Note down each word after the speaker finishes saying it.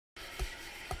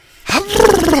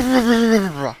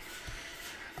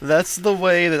That's the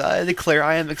way that I declare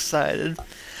I am excited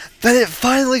that it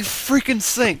finally freaking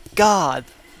synced. God,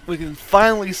 we can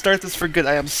finally start this for good.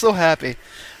 I am so happy.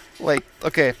 Like,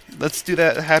 okay, let's do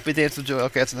that happy dance of joy.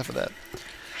 Okay, that's enough of that.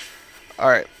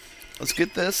 Alright, let's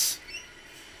get this.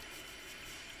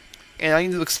 And I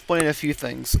need to explain a few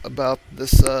things about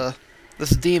this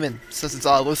demon, since it's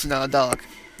all loosing on a dog.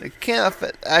 It can't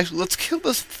affect. Actually, let's kill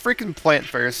this freaking plant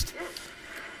first.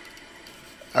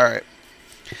 Alright.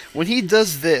 When he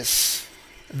does this,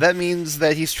 that means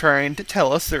that he's trying to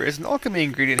tell us there is an alchemy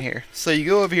ingredient here. So you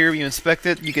go over here, you inspect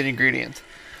it, you get an ingredient.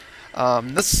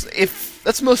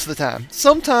 That's most of the time.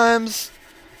 Sometimes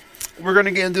we're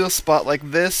gonna get into a spot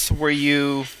like this where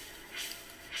you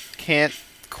can't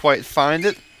quite find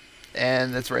it,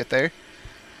 and it's right there.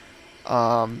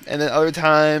 And then other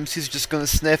times he's just gonna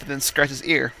sniff and then scratch his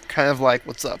ear, kind of like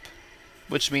 "What's up?"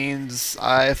 which means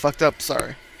I fucked up.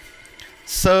 Sorry.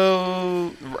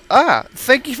 So,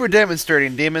 thank you for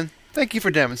demonstrating, demon. Thank you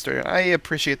for demonstrating. I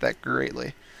appreciate that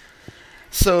greatly.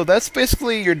 So that's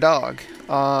basically your dog.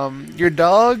 Your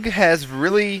dog has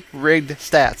really rigged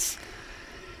stats.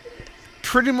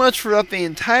 Pretty much throughout the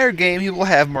entire game, he will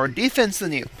have more defense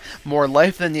than you, more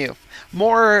life than you,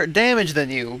 more damage than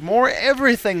you, more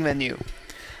everything than you.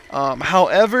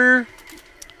 However,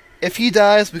 if he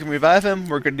dies, we can revive him,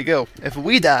 we're good to go. If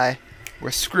we die,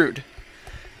 we're screwed.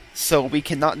 So we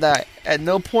cannot die. At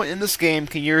no point in this game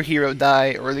can your hero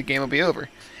die or the game will be over.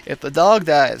 If the dog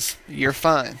dies, you're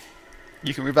fine.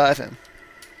 You can revive him.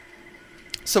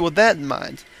 So with that in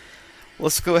mind,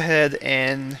 let's go ahead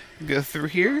and go through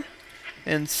here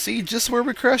and see just where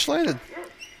we crash landed.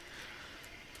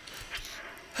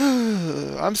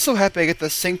 I'm so happy I get the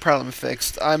sync problem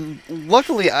fixed.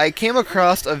 Luckily I came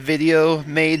across a video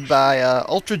made by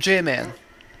Ultra J-Man.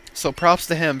 So props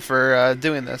to him for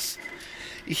doing this.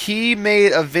 He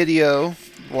made a video,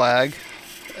 lag,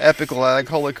 epic lag,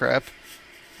 holy crap.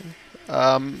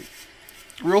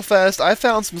 Real fast, I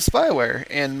found some spyware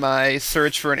in my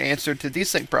search for an answer to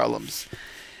desync problems.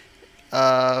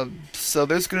 So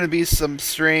there's going to be some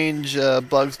strange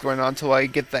bugs going on until I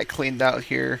get that cleaned out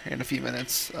here in a few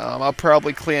minutes. I'll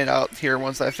probably clean it out here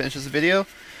once I finish this video.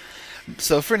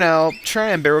 So for now,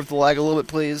 try and bear with the lag a little bit,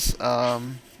 please.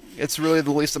 It's really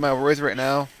the least of my worries right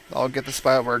now. I'll get the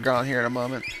spyware gone here in a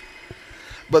moment.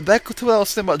 But back to what I was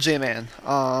saying about J-Man.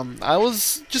 I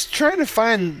was just trying to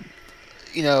find,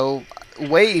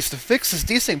 ways to fix this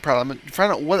desync problem and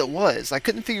find out what it was. I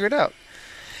couldn't figure it out.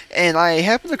 And I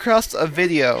happened across a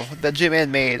video that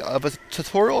J-Man made of a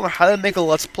tutorial on how to make a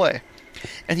Let's Play.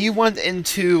 And he went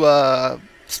into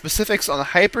specifics on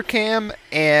Hypercam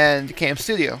and Cam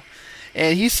Studio.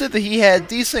 And he said that he had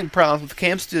desync problems with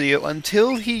Cam Studio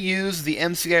until he used the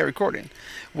MCI recording,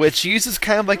 which uses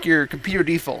kind of like your computer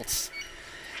defaults.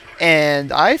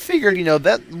 And I figured,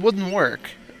 that wouldn't work.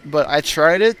 But I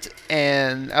tried it,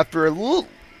 and after a little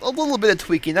bit of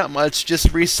tweaking, not much,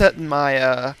 just resetting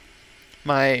my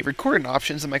my recording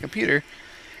options in my computer,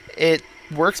 it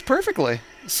works perfectly.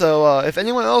 So if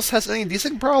anyone else has any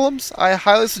desync problems, I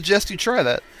highly suggest you try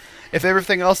that. If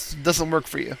everything else doesn't work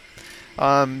for you.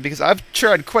 Because I've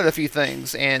tried quite a few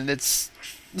things, and this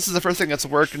is the first thing that's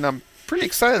worked, and I'm pretty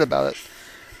excited about it.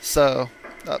 So,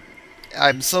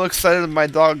 I'm so excited my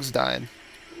dog's dying.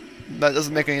 That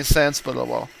doesn't make any sense, but oh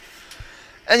well.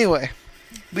 Anyway,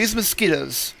 these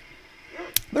mosquitoes,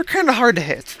 they're kind of hard to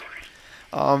hit.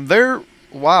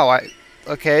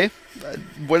 Okay,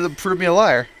 would have proved me a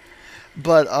liar.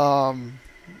 But,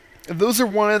 those are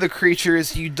one of the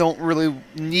creatures you don't really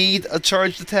need a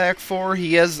charged attack for.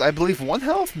 He has, I believe, 1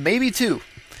 health, maybe 2.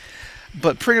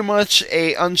 But pretty much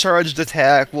a uncharged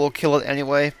attack will kill it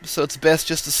anyway, so it's best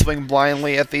just to swing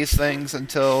blindly at these things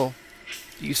until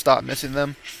you stop missing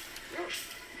them.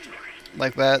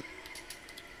 Like that.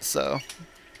 So,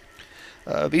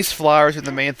 these flowers are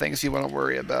the main things you want to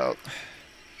worry about.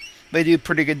 They do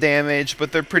pretty good damage,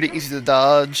 but they're pretty easy to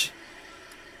dodge.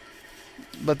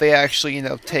 But they actually,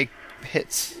 take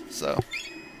hits, so.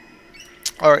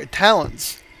 Alright,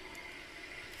 talons.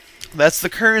 That's the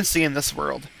currency in this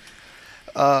world.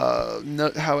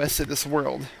 Note how I said this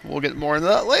world. We'll get more into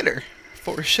that later.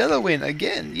 Foreshadowing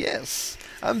again, yes.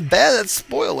 I'm bad at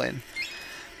spoiling.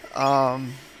 But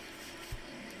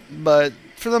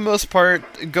for the most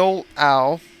part, gold.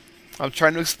 Ow. I'm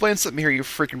trying to explain something here, you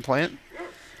freaking plant.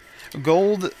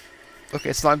 Gold. Okay,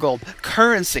 it's not gold.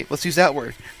 Currency. Let's use that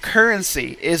word.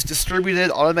 Currency is distributed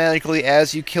automatically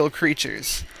as you kill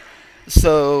creatures.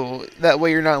 So that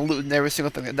way you're not looting every single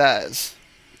thing that dies.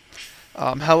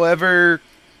 However,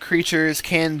 creatures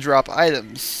can drop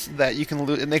items that you can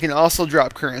loot, and they can also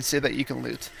drop currency that you can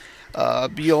loot.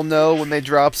 You'll know when they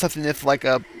drop something if like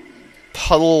a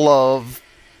puddle of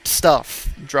stuff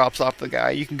drops off the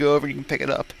guy. You can go over and you can pick it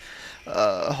up.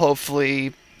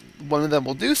 Hopefully one of them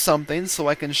will do something so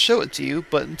I can show it to you,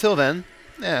 but until then,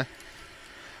 yeah.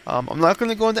 I'm not going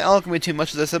to go into alchemy too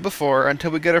much, as I said before,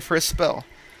 until we get our first spell.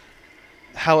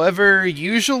 However,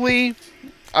 usually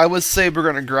I would say we're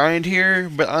going to grind here,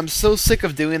 but I'm so sick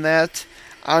of doing that,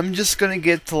 I'm just going to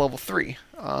get to level 3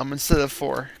 instead of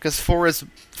 4. Because 4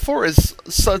 is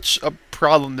such a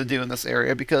problem to do in this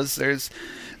area, because there's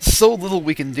so little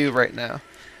we can do right now.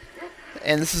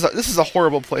 And this is a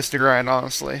horrible place to grind,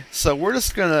 honestly. So we're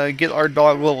just going to get our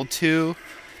dog level 2.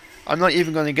 I'm not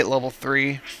even going to get level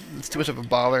 3. It's too much of a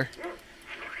bother.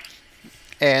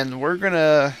 And we're going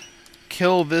to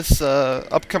kill this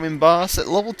upcoming boss at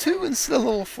level 2 instead of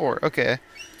level 4. Okay.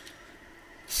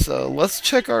 So let's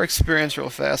check our experience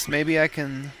real fast. Maybe I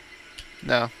can...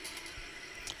 No.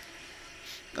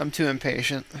 I'm too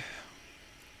impatient.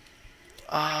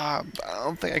 I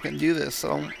don't think I can do this.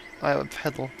 I have a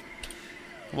pedal.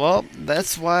 Well,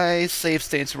 that's why save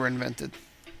states were invented.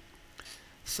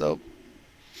 So...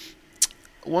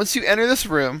 once you enter this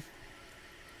room,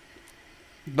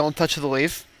 don't touch the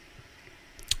leaf,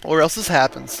 or else this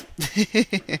happens.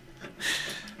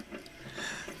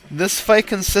 This fight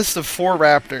consists of 4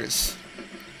 raptors.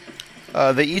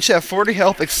 They each have 40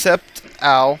 health except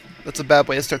Ow. That's a bad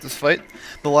way to start this fight.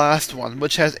 The last one,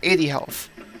 which has 80 health.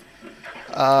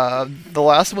 The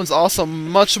last one's also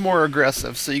much more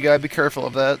aggressive, so you gotta be careful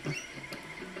of that.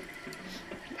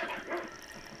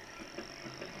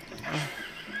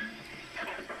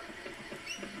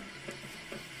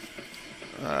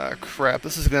 Crap,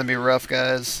 this is gonna be rough,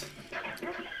 guys.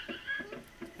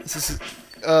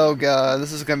 Oh god,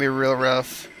 this is gonna be real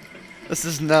rough. This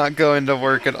is not going to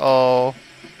work at all.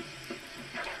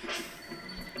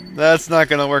 That's not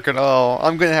gonna work at all.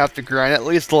 I'm gonna have to grind at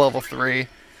least level 3.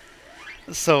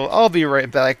 So I'll be right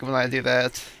back when I do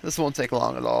that. This won't take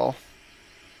long at all.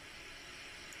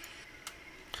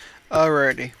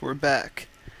 Alrighty, we're back.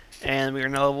 And we are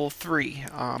now level 3.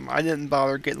 I didn't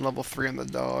bother getting level 3 on the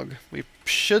dog. We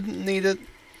shouldn't need it,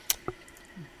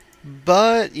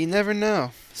 but you never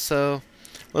know. So,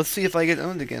 let's see if I get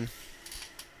owned again.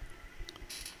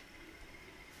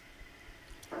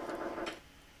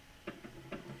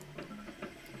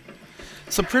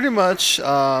 So pretty much,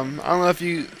 I don't know if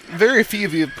you... very few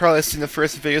of you have probably seen the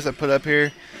first videos I put up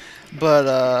here,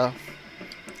 but,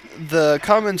 the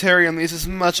commentary on these is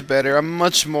much better. I'm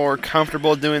much more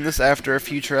comfortable doing this after a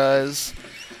few tries.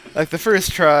 Like the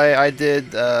first try I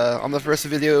did on the first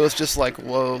video, it was just like,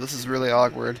 whoa, this is really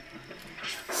awkward.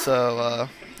 So,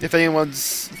 if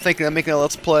anyone's thinking of making a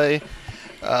Let's Play,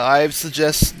 I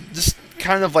suggest just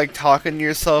kind of like talking to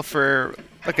yourself for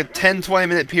like a 10-20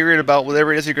 minute period about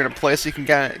whatever it is you're going to play, so you can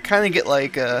kind of get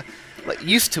like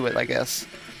used to it, I guess.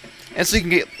 And so you can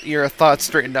get your thoughts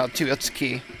straightened out too, that's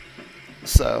key.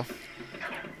 So,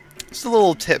 just a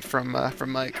little tip from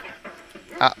Mike.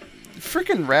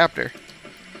 Freaking raptor.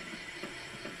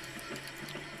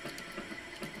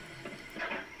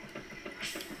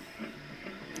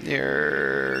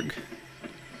 Yerg.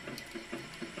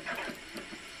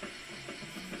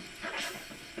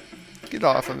 Get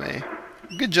off of me.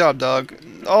 Good job, dog.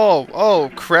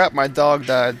 Oh crap, my dog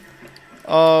died.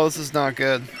 Oh, this is not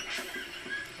good.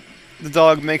 The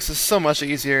dog makes this so much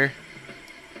easier.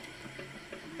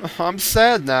 I'm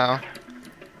sad now.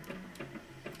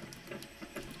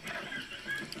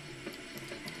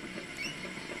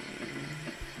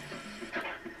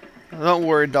 Don't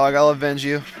worry, dog. I'll avenge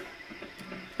you.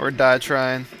 Or die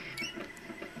trying.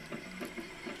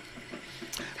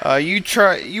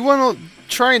 You want to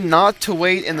try not to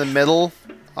wait in the middle.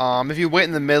 If you wait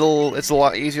in the middle, it's a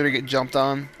lot easier to get jumped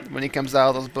on when he comes out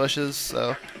of those bushes.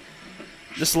 So,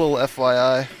 just a little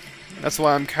FYI. That's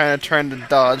why I'm kind of trying to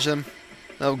dodge him.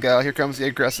 Oh god, here comes the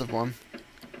aggressive one.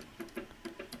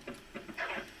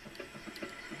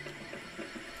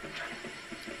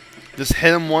 Just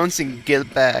hit him once and get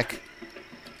it back.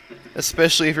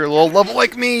 Especially if you're low level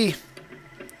like me!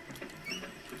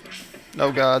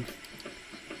 Oh god.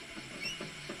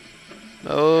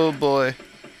 Oh boy.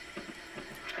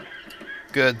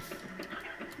 Good.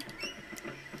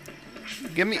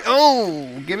 Give me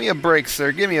a break,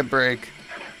 sir. Give me a break.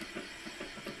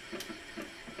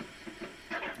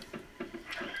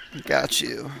 Got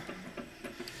you.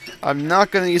 I'm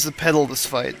not going to use the pedal this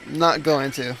fight. Not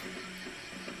going to.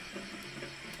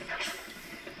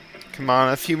 Come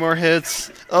on, a few more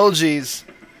hits. Oh, jeez.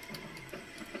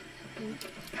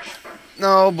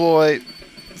 No, boy.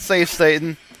 Safe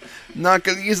Satan. Not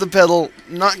gonna use the pedal.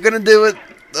 Not gonna do it.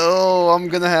 Oh, I'm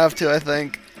gonna have to, I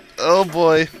think. Oh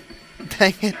boy.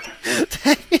 Dang it.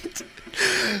 Dang it.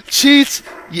 Cheat!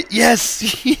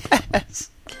 Yes! Yes!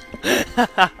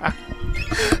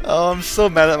 Oh, I'm so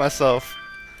mad at myself.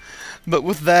 But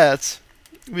with that,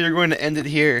 we are going to end it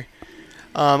here.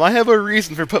 I have a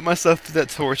reason for putting myself through that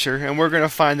torture, and we're going to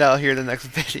find out here in the next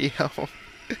video.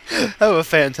 Have a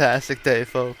fantastic day,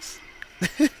 folks.